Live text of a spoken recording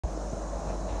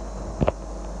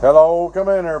Hello, come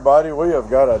in everybody. We have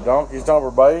got a donkey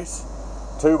stomper base,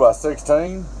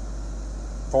 2x16,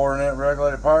 4-inch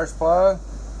regulated power supply,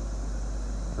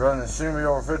 running a shimmy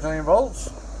over 15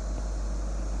 volts,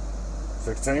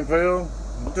 16 pill,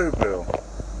 and 2 pill.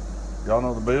 Y'all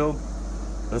know the build.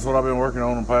 This is what I've been working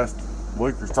on the past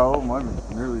week or so, maybe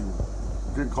nearly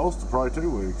getting close to probably 2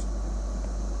 weeks.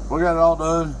 We got it all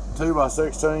done,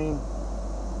 2x16,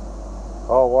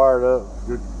 all wired up,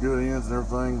 good ends and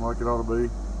everything like it ought to be.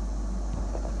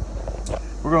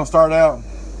 We're going to start out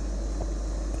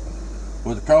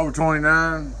with a Cobra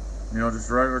 29, just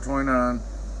a regular 29,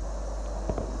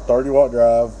 30 watt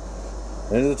drive,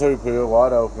 into the 2 pill,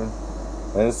 wide open,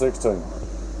 and it's 16.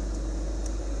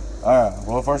 Alright,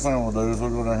 well, the first thing we'll do is we'll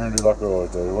go down here and do like we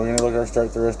always do. We're going to look at our straight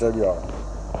through SWR.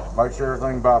 Make sure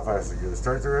everything bypasses good.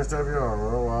 Straight through SWR,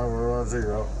 worldwide,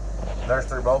 0. There's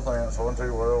through both amps, 1,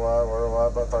 2,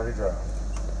 worldwide, about 30 drive.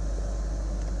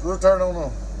 We'll turn on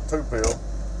the 2 pill.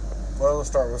 Well, let's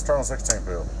turn on 16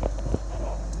 pill.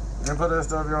 Input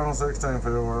SWR on 16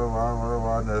 pill,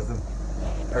 worldwide, nothing.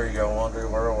 Here you go, 1, 2,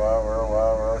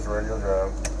 worldwide, that's radio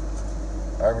drive.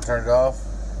 Alright, we turn it off.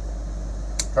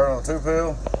 Turn on the 2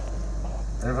 pill.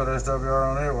 Input SWR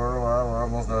on it, worldwide,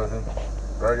 almost nothing.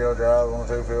 Radio drive on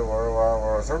the 2 pill,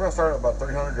 worldwide. So we're going to start at about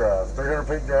 300 drives. 300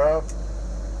 peak drive,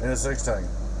 and it's 16.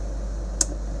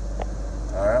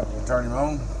 Alright, we'll turn him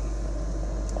on.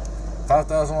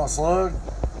 5,000 watt slug.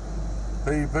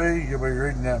 PEP, you'll be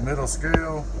reading that middle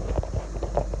scale.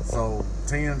 So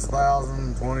 10s,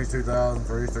 1,000, 20s, 2,000,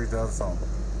 3s, 3,000, something.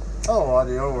 Oh,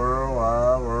 audio,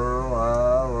 worldwide,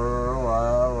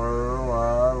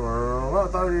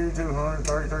 about 3,200,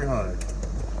 3,300.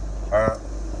 Alright,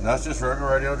 and that's just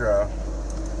regular radio drive.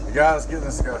 The guy that's getting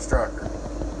this has got a striker.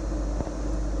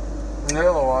 And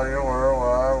hello, audio,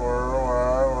 worldwide,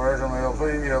 where's on the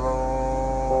LP, hello.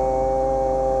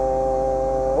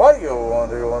 Audio, 1,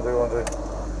 2, 1, 2, 1, 2.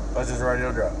 That's just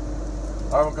radio drive.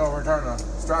 Alright, we'll go over and turn the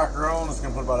striker on. It's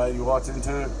going to put about 80 watts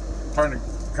into it. Turn the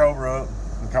Cobra up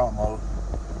in comp mode.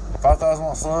 5,000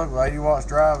 watt slug with 80 watts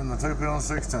drive in the 2 pill and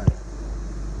 16.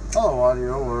 Hello,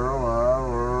 audio, worldwide,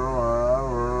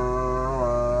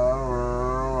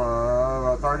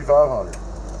 about 3,500.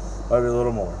 Maybe a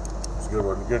little more. It's good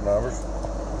numbers.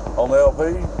 On the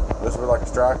LP, this will be like a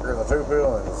striker in the 2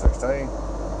 pill and the 16.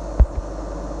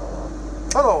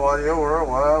 Hello, audio,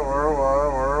 worldwide, hello,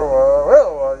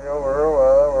 audio,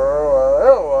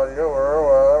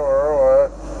 worldwide,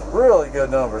 really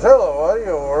good numbers. Hello,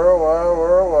 audio,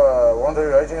 worldwide, 1,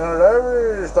 2, 1,800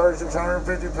 average,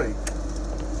 3,650 peak.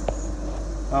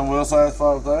 I'm well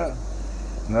satisfied with that,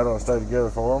 and that'll stay together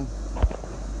for them.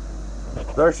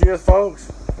 There she is, folks.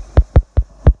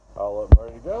 All up and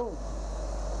ready to go.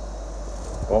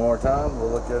 One more time, we'll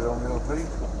look at it on the LP.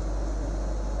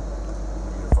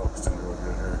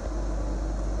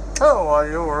 Hello,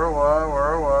 audio,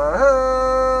 worldwide,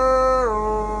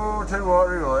 hello, 2 watt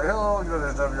relay, hello,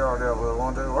 good SWR down with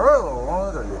 1, 2, hello,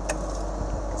 1, 2.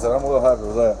 I said I'm a little happy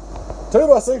with that.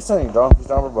 2x16 donkey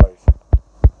stomper base.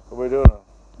 We'll be doing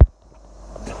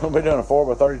a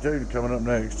 4x32 coming up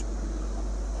next.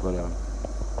 But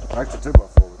actually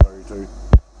 2x4x32.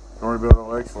 Don't rebuild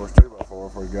no X for us 2x4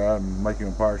 for a guy and make him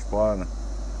a power supply and a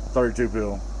 32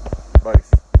 pill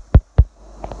base.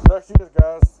 There she is,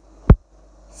 guys.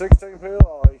 16 pill,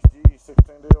 all HG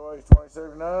 16 DOH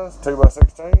 2079s,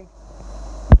 2x16,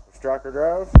 striker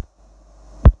drive.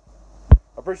 I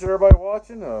appreciate everybody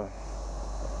watching.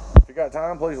 If you got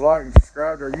time, please like and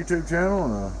subscribe to our YouTube channel.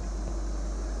 And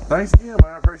thanks again,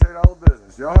 man. I appreciate all the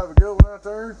business. Y'all have a good one out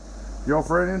there. Your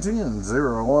friend in 10, 018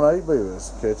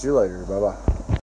 Beavis. Catch you later. Bye bye.